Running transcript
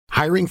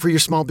Hiring for your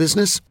small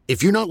business?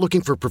 If you're not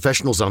looking for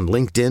professionals on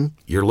LinkedIn,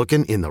 you're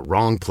looking in the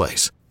wrong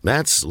place.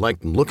 That's like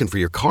looking for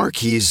your car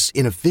keys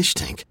in a fish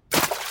tank.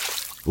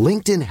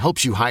 LinkedIn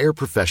helps you hire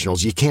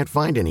professionals you can't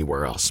find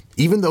anywhere else,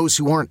 even those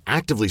who aren't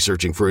actively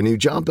searching for a new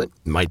job but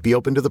might be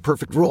open to the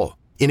perfect role.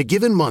 In a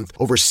given month,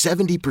 over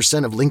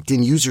 70% of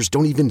LinkedIn users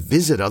don't even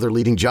visit other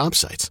leading job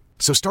sites.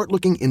 So start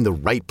looking in the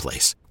right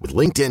place. With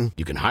LinkedIn,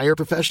 you can hire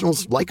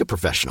professionals like a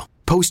professional.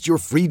 Post your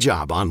free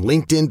job on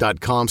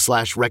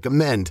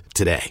linkedin.com/recommend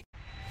today.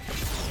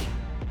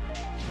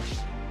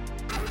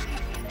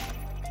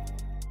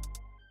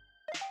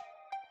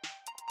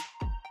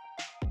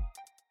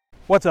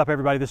 What's up,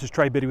 everybody? This is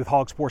Trey Biddy with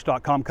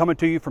Hogsports.com, coming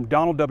to you from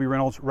Donald W.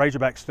 Reynolds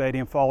Razorback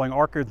Stadium following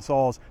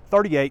Arkansas's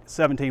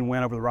 38-17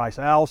 win over the Rice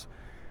Owls.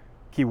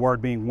 Key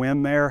word being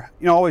win there.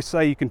 You know, I always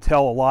say you can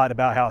tell a lot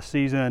about how a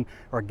season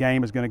or a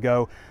game is going to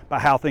go by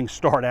how things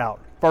start out.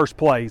 First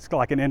play is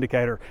like an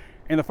indicator.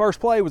 And the first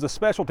play was a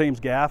special teams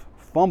gaffe,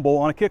 fumble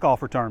on a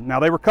kickoff return. Now,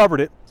 they recovered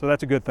it, so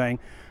that's a good thing.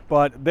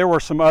 But there were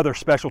some other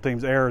special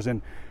teams errors.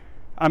 And,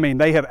 I mean,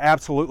 they have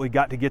absolutely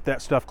got to get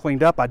that stuff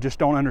cleaned up. I just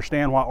don't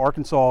understand why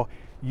Arkansas,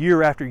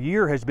 year after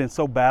year, has been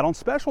so bad on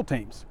special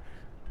teams.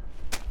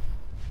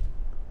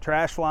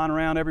 Trash flying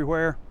around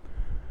everywhere.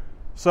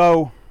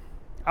 So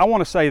I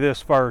want to say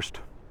this first,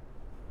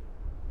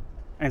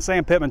 and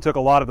Sam Pittman took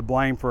a lot of the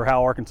blame for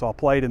how Arkansas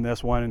played in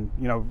this one, and,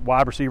 you know,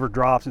 wide receiver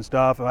drops and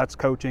stuff, that's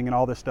coaching and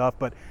all this stuff,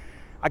 but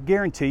I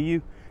guarantee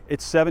you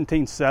it's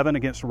 17-7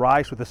 against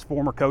Rice with his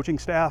former coaching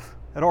staff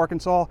at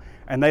Arkansas,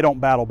 and they don't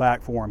battle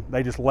back for him.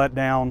 They just let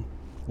down,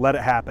 let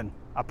it happen.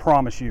 I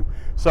promise you.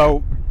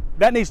 So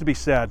that needs to be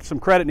said. Some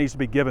credit needs to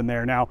be given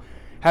there. Now,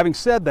 having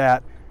said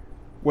that,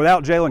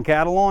 without Jalen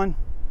Catalon,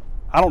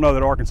 I don't know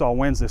that Arkansas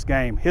wins this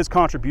game. His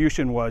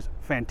contribution was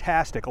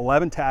fantastic.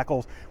 11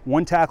 tackles,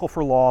 1 tackle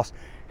for loss,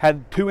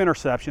 had 2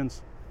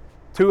 interceptions.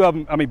 2 of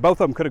them, I mean, both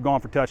of them could have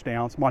gone for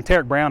touchdowns.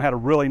 Monteric Brown had a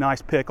really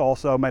nice pick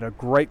also, made a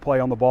great play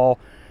on the ball.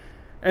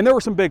 And there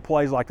were some big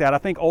plays like that. I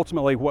think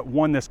ultimately what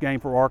won this game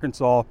for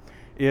Arkansas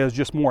is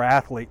just more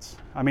athletes.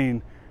 I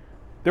mean,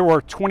 there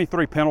were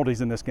 23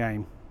 penalties in this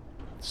game.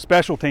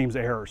 Special teams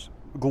errors,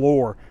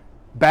 galore,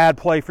 bad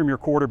play from your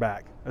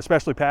quarterback,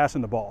 especially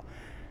passing the ball.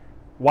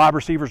 Wide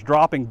receivers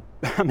dropping.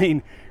 I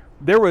mean,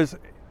 there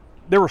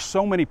were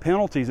so many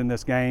penalties in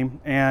this game,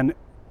 and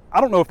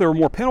I don't know if there were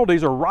more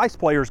penalties or Rice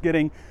players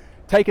getting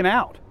taken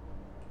out.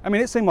 I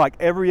mean, it seemed like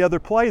every other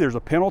play there's a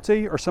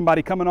penalty or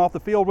somebody coming off the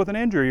field with an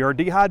injury or a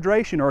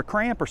dehydration or a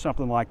cramp or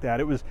something like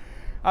that. It was,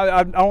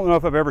 I don't know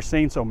if I've ever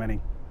seen so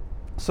many.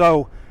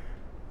 So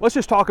let's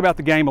just talk about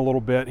the game a little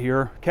bit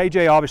here.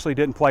 KJ obviously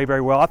didn't play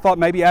very well. I thought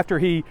maybe after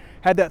he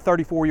had that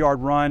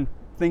 34-yard run,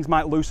 things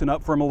might loosen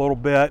up for him a little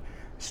bit.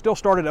 Still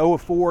started 0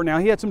 of 4. Now,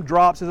 he had some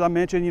drops, as I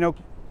mentioned. You know,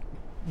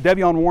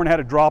 De'Vion Warren had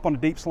a drop on a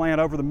deep slant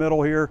over the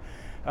middle here.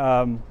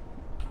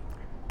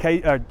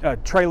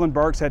 Traylon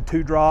Burks had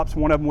 2 drops.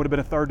 One of them would have been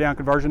a third down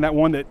conversion. That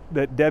one that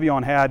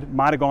De'Vion had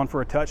might have gone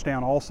for a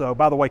touchdown also.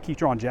 By the way,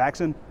 Ketron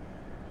Jackson,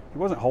 he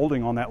wasn't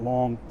holding on that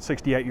long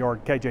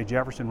 68-yard KJ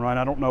Jefferson run.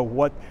 I don't know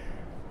what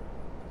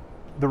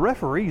the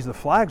referees, the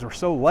flags were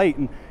so late.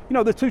 And, you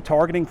know, the 2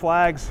 targeting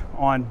flags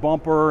on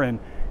Bumper and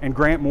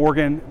Grant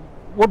Morgan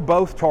were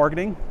both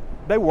targeting.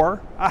 They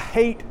were. I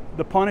hate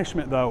the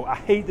punishment, though. I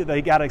hate that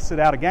they got to sit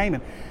out a game.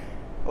 And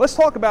let's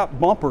talk about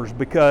Bumpers,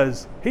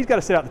 because he's got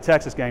to sit out the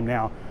Texas game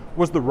now.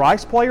 Was the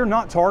Rice player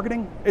not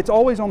targeting? It's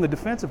always on the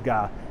defensive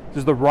guy.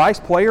 Is the Rice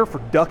player for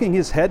ducking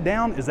his head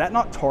down, is that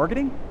not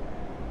targeting?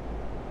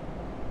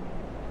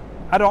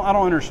 I don't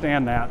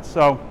understand that.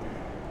 So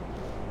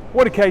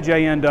what did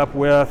KJ end up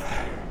with?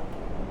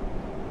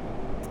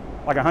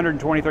 Like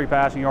 123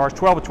 passing yards,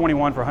 12 of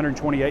 21 for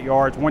 128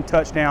 yards, 1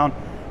 touchdown,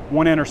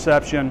 1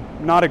 interception.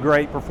 Not a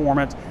great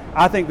performance.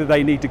 I think that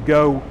they need to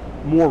go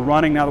more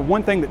running. Now, the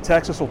one thing that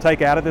Texas will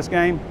take out of this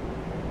game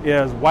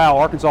is, wow,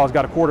 Arkansas has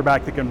got a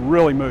quarterback that can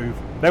really move.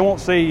 They won't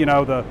see, you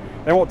know,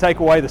 they won't take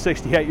away the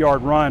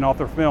 68-yard run off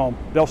their film.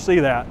 They'll see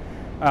that.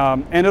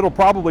 And it'll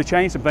probably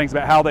change some things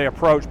about how they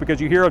approach, because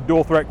you hear of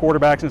dual threat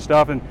quarterbacks and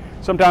stuff, and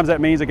sometimes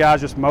that means a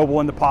guy's just mobile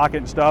in the pocket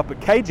and stuff, but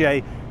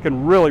KJ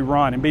can really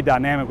run and be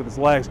dynamic with his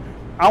legs.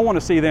 I want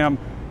to see them,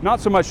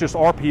 not so much just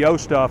RPO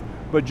stuff,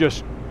 but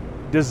just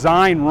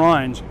design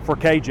runs for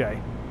KJ.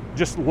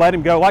 Just let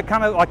him go,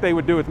 kind of like they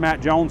would do with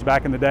Matt Jones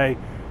back in the day,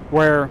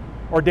 or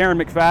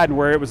Darren McFadden,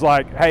 where it was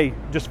like, hey,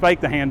 just fake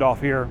the handoff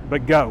here,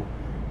 but go.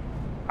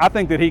 I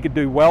think that he could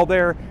do well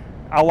there.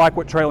 I like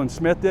what Traylon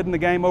Smith did in the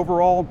game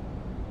overall,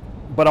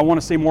 but I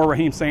want to see more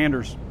Raheem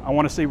Sanders. I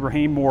want to see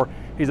Raheem more.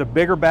 He's a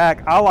bigger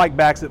back. I like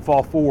backs that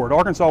fall forward.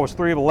 Arkansas was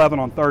 3 of 11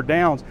 on third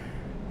downs.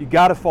 You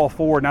got to fall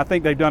forward, and I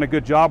think they've done a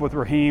good job with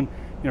Raheem,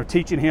 you know,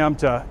 teaching him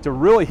to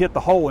really hit the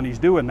hole, and he's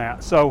doing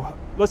that. So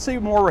let's see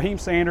more Raheem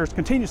Sanders,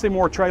 continue to see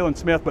more Traylon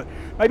Smith, but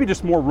maybe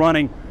just more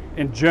running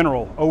in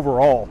general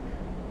overall.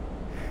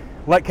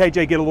 Let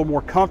KJ get a little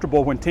more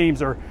comfortable when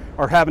teams are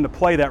having to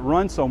play that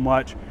run so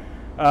much.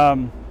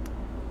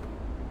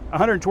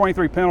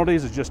 123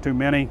 penalties is just too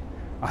many.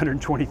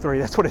 123,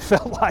 that's what it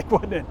felt like,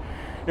 wasn't it?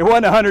 It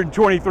wasn't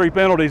 123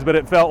 penalties, but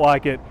it felt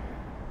like it.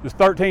 There's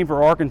 13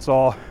 for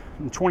Arkansas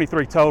and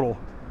 23 total.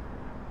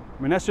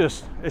 I mean,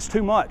 it's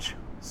too much.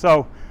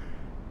 So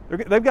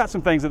they've got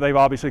some things that they've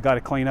obviously got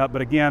to clean up,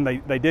 but again,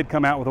 they did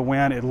come out with a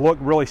win. It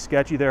looked really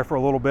sketchy there for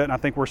a little bit, and I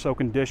think we're so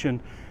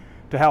conditioned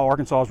to how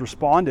Arkansas has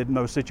responded in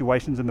those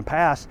situations in the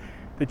past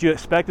that you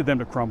expected them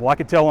to crumble. I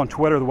could tell on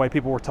Twitter the way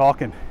people were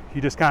talking.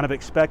 You just kind of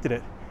expected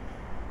it.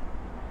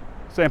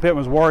 Sam Pittman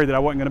was worried that I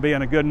wasn't going to be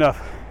in a good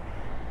enough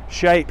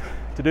shape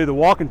to do the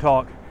walk and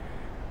talk,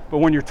 but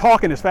when you're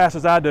talking as fast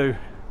as I do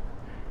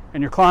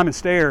and you're climbing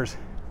stairs,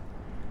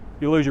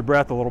 you lose your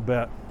breath a little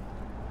bit.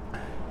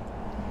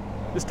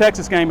 This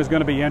Texas game is going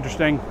to be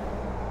interesting.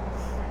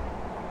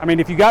 I mean,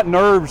 if you got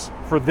nerves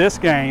for this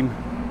game,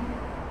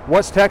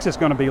 what's Texas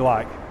going to be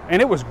like?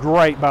 And it was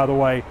great, by the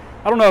way.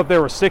 I don't know if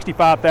there were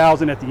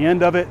 65,000 at the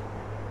end of it,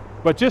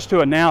 but just to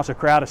announce a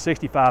crowd of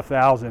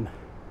 65,000,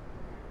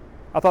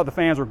 I thought the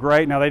fans were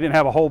great. Now, they didn't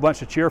have a whole bunch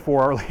to cheer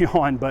for early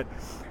on, but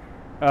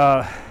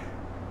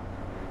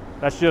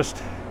that's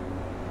just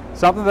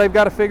something they've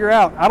got to figure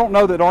out. I don't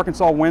know that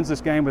Arkansas wins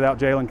this game without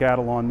Jalen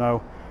Catalon,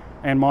 though,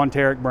 and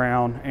Monteric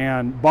Brown,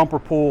 and Bumper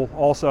Poole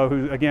also,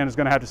 who, again, is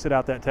going to have to sit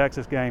out that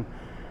Texas game.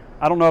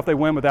 I don't know if they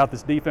win without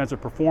this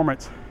defensive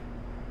performance.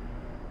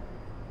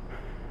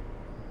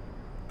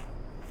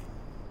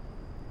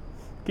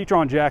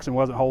 Ketron Jackson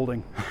wasn't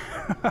holding.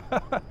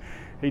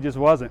 He just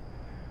wasn't.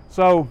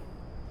 So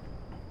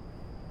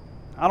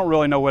I don't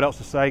really know what else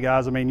to say,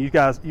 guys. I mean,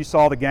 you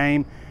saw the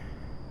game.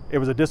 It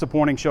was a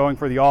disappointing showing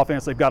for the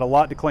offense. They've got a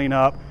lot to clean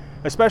up,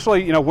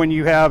 especially, you know, when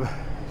you have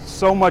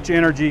so much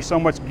energy, so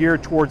much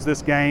geared towards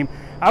this game.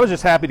 I was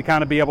just happy to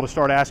kind of be able to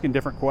start asking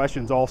different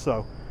questions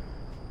also.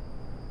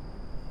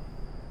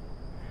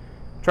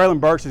 Traylon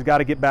Burks has got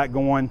to get back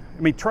going.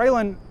 I mean,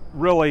 Traylon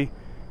really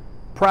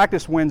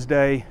practiced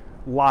Wednesday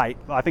light.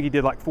 I think he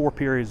did like 4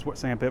 periods, is what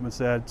Sam Pittman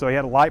said. So he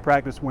had a light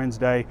practice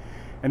Wednesday,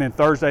 and then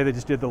Thursday they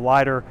just did the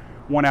lighter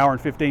 1 hour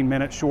and 15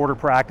 minutes shorter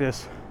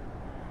practice.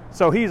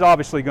 So he's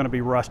obviously going to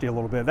be rusty a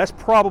little bit. That's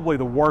probably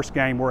the worst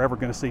game we're ever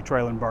going to see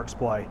Traylon Burks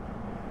play.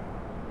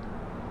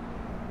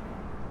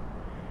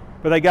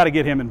 But they got to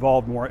get him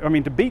involved more. I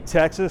mean, to beat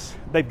Texas,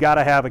 they've got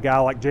to have a guy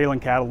like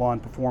Jalen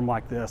Catalon perform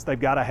like this. They've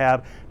got to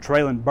have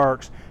Traylon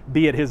Burks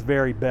be at his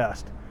very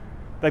best.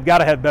 They've got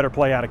to have better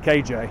play out of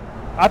KJ.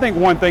 I think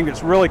one thing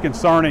that's really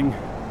concerning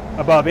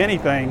above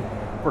anything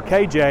for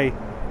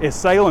KJ is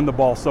sailing the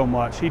ball so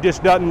much. He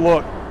just doesn't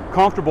look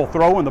comfortable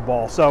throwing the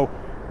ball. So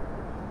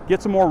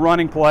get some more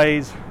running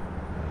plays.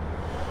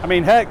 I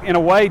mean, heck, in a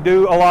way,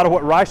 do a lot of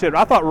what Rice did.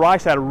 I thought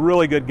Rice had a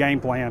really good game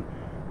plan.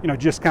 You know,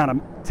 just kind of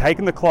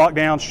taking the clock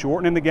down,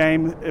 shortening the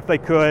game if they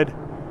could,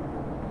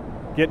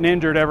 getting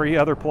injured every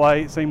other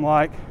play, it seemed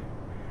like,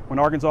 when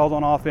Arkansas was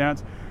on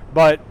offense.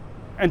 But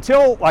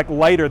until like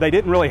later, they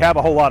didn't really have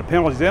a whole lot of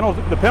penalties.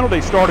 The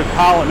penalties started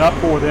piling up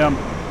for them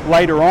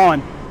later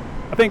on.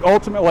 I think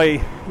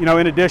ultimately, you know,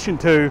 in addition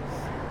to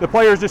the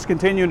players just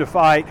continuing to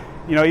fight,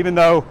 you know, even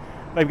though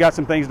they've got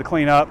some things to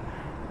clean up,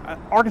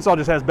 Arkansas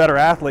just has better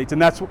athletes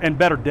and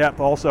better depth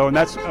also, and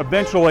that's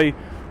eventually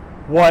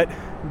what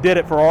did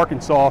it for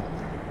Arkansas.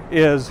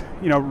 Is,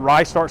 you know,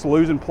 Rice starts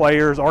losing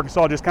players,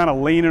 Arkansas just kind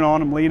of leaning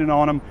on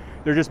them.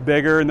 They're just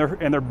bigger and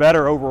they're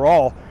better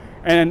overall,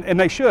 and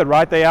they should,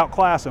 right? They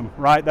outclass them,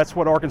 right? That's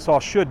what Arkansas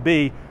should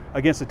be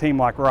against a team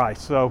like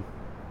Rice. So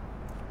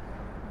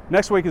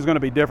next week is going to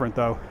be different,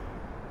 though.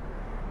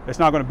 It's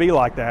not going to be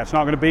like that. It's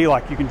not going to be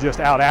like you can just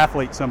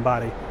out-athlete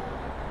somebody.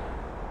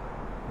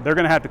 They're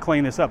going to have to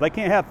clean this up. They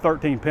can't have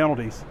 13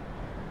 penalties.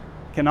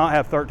 Cannot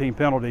have 13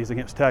 penalties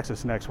against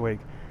Texas next week.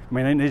 I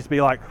mean, it needs to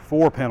be like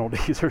 4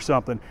 penalties or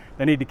something.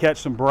 They need to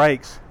catch some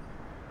breaks.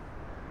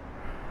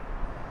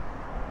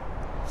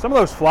 Some of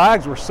those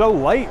flags were so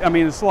late. I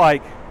mean, it's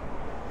like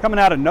coming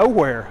out of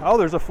nowhere. Oh,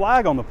 there's a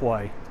flag on the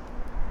play.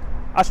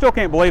 I still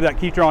can't believe that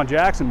Ketron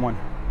Jackson one.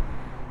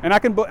 And I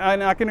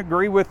can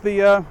agree with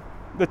the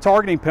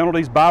targeting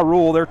penalties by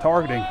rule. They're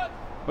targeting.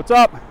 What's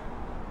up?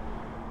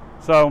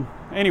 So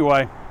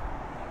anyway,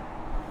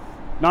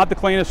 not the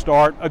cleanest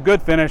start. A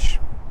good finish.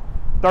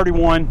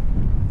 31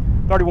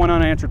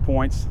 unanswered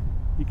points.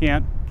 You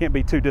can't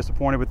be too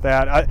disappointed with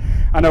that.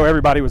 I know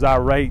everybody was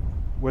irate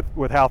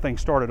with how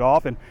things started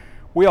off, and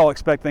we all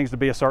expect things to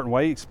be a certain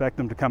way. You expect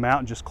them to come out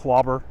and just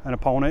clobber an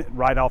opponent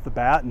right off the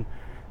bat, and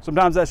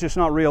sometimes that's just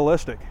not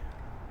realistic.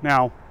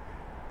 Now,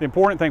 the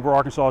important thing for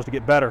Arkansas is to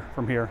get better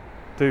from here,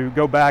 to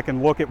go back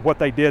and look at what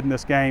they did in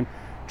this game,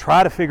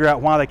 try to figure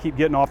out why they keep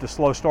getting off to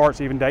slow starts,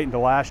 even dating to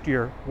last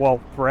year,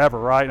 well, forever,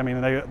 right? I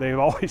mean, they've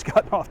always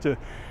gotten off to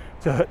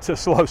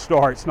slow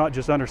starts, not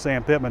just under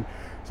Sam Pittman.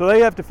 So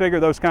they have to figure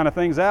those kind of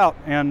things out,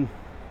 and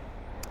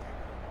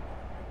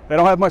they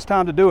don't have much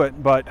time to do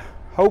it, but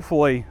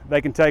hopefully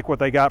they can take what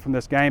they got from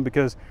this game,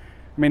 because,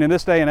 I mean, in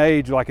this day and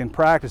age, like in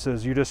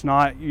practices, you're just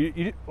not,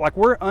 like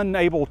we're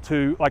unable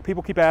to, like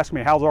people keep asking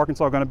me, how's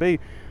Arkansas going to be?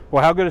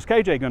 Well, how good is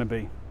KJ going to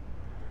be?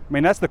 I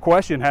mean, that's the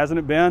question, hasn't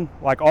it been?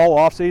 Like all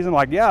offseason,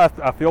 like, yeah,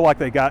 I feel like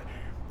they got,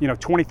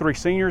 23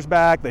 seniors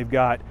back. They've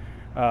got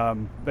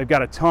They've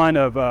got a ton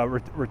of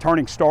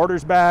returning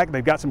starters back.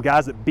 They've got some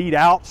guys that beat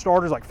out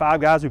starters, like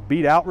 5 guys who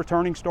beat out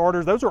returning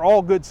starters. Those are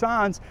all good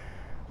signs,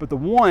 but the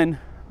one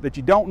that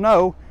you don't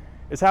know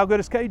is how good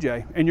is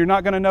KJ, and you're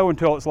not going to know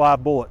until it's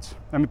live bullets.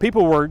 I mean,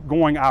 people were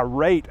going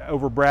irate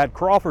over Brad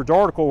Crawford's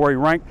article where he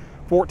ranked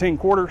 14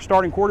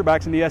 starting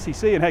quarterbacks in the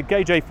SEC and had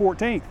KJ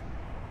 14th.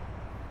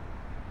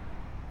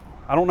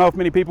 I don't know if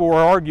many people were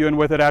arguing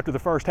with it after the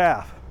first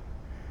half.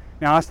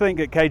 Now, I think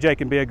that KJ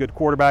can be a good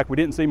quarterback. We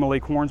didn't see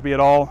Malik Hornsby at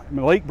all.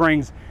 Malik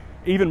brings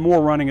even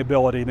more running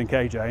ability than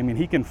KJ. I mean,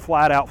 he can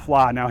flat out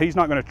fly. Now, he's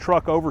not going to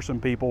truck over some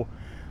people,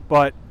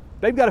 but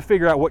they've got to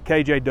figure out what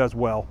KJ does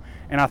well.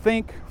 And I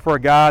think for a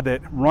guy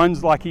that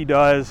runs like he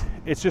does,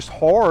 it's just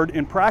hard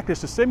in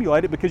practice to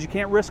simulate it because you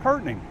can't risk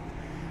hurting him.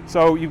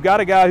 So you've got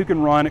a guy who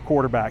can run at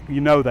quarterback. You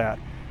know that.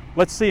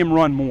 Let's see him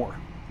run more.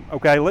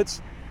 Okay,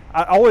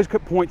 I always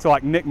point to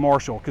like Nick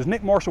Marshall, because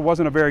Nick Marshall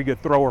wasn't a very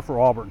good thrower for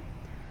Auburn.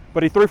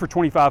 But he threw for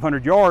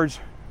 2,500 yards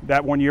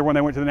that one year when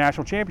they went to the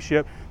national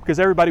championship because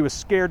everybody was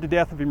scared to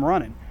death of him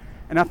running.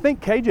 And I think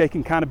KJ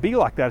can kind of be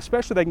like that,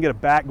 especially if they can get a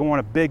back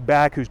going, a big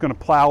back who's going to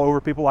plow over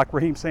people like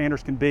Raheem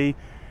Sanders can be.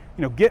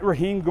 You know, get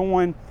Raheem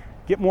going,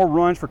 get more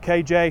runs for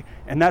KJ,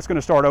 and that's going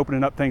to start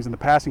opening up things in the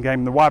passing game,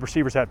 and the wide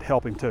receivers have to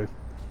help him too.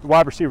 The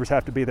wide receivers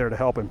have to be there to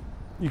help him.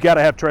 You got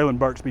to have Treylon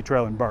Burks be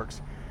Treylon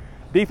Burks.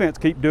 Defense,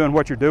 keep doing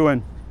what you're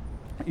doing.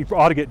 You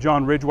ought to get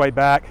John Ridgeway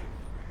back.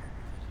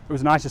 It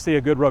was nice to see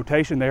a good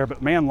rotation there,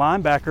 but man,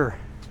 linebacker,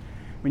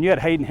 when you had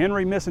Hayden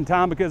Henry missing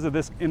time because of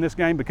this in this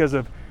game because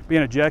of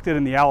being ejected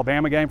in the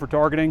Alabama game for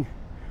targeting,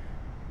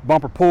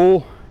 Bumper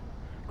Poole,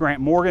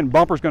 Grant Morgan,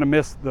 Bumper's going to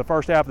miss the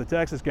first half of the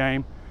Texas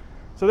game.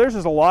 So there's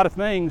just a lot of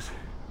things.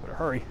 Better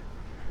hurry.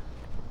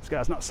 This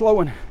guy's not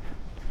slowing.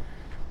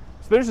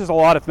 So there's just a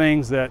lot of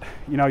things that,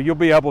 you know, you'll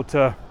be able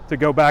to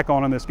go back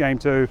on in this game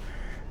too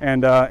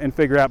and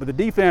figure out. But the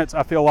defense,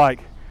 I feel like,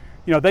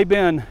 you know, they've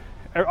been,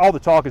 all the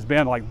talk has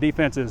been like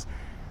defense is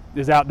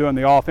outdoing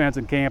the offense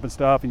in camp and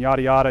stuff and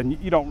yada yada.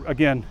 And you don't,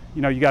 again,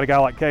 you know, you got a guy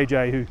like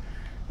KJ who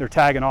they're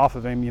tagging off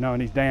of him, you know,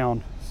 and he's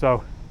down.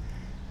 So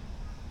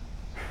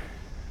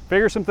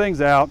figure some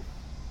things out.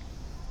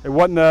 It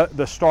wasn't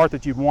the start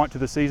that you'd want to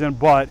the season,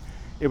 but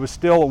it was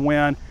still a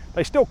win.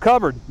 They still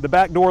covered the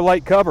backdoor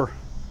late cover.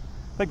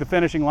 I think the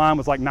finishing line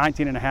was like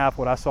 19.5,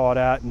 what I saw it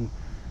at, and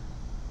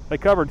they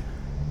covered.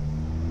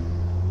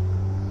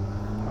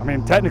 I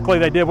mean, technically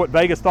they did what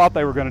Vegas thought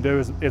they were going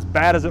to do, as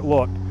bad as it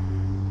looked.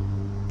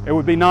 It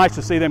would be nice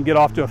to see them get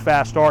off to a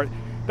fast start.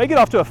 They get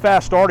off to a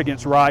fast start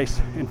against Rice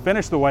and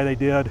finish the way they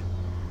did.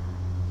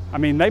 I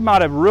mean, they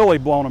might have really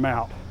blown them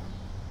out.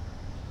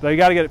 They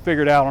got to get it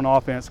figured out on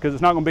offense because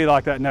it's not going to be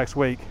like that next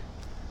week.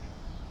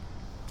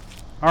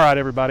 All right,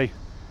 everybody.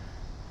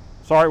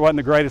 Sorry it wasn't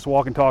the greatest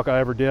walk and talk I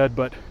ever did,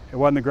 but it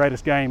wasn't the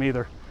greatest game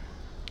either.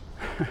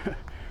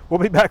 We'll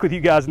be back with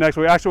you guys next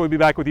week. Actually, we'll be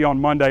back with you on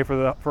Monday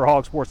for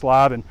Hog Sports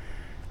Live, and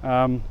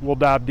we'll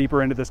dive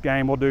deeper into this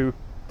game. We'll do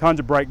tons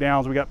of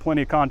breakdowns. We got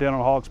plenty of content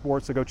on Hog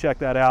Sports, so go check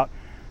that out.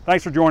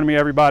 Thanks for joining me,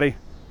 everybody.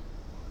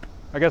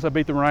 I guess I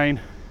beat the rain,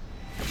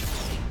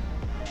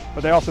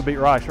 but they also beat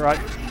Rice, right?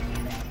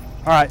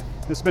 All right,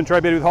 this has been Trey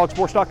Biddy with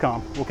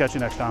hogsports.com. We'll catch you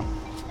next time.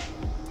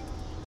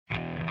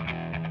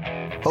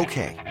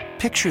 Okay,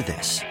 picture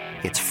this.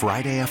 It's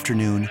Friday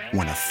afternoon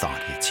when a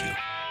thought hits you.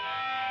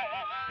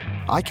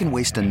 I can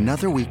waste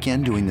another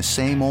weekend doing the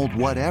same old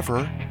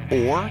whatever,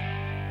 or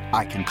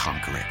I can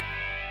conquer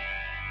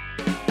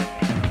it.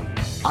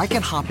 I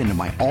can hop into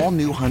my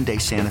all-new Hyundai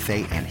Santa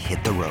Fe and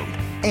hit the road.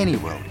 Any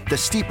road. The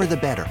steeper, the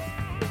better.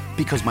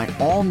 Because my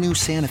all-new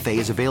Santa Fe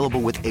is available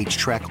with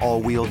H-Track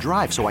all-wheel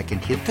drive, so I can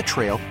hit the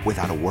trail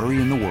without a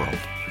worry in the world.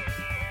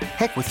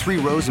 Heck, with 3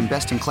 rows and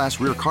best-in-class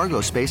rear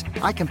cargo space,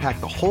 I can pack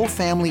the whole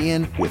family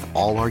in with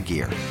all our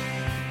gear.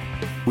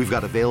 We've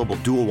got available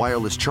dual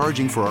wireless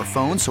charging for our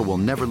phones, so we'll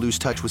never lose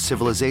touch with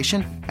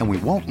civilization, and we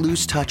won't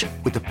lose touch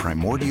with the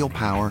primordial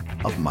power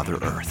of Mother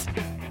Earth.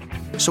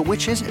 So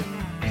which is it?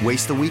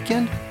 Waste the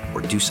weekend or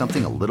do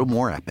something a little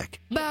more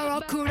epic?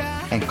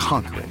 And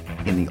conquer it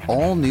in the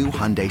all-new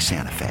Hyundai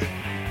Santa Fe.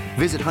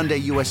 Visit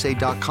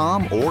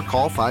HyundaiUSA.com or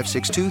call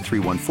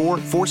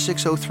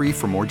 562-314-4603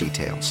 for more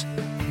details.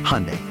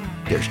 Hyundai,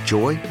 there's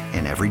joy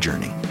in every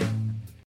journey.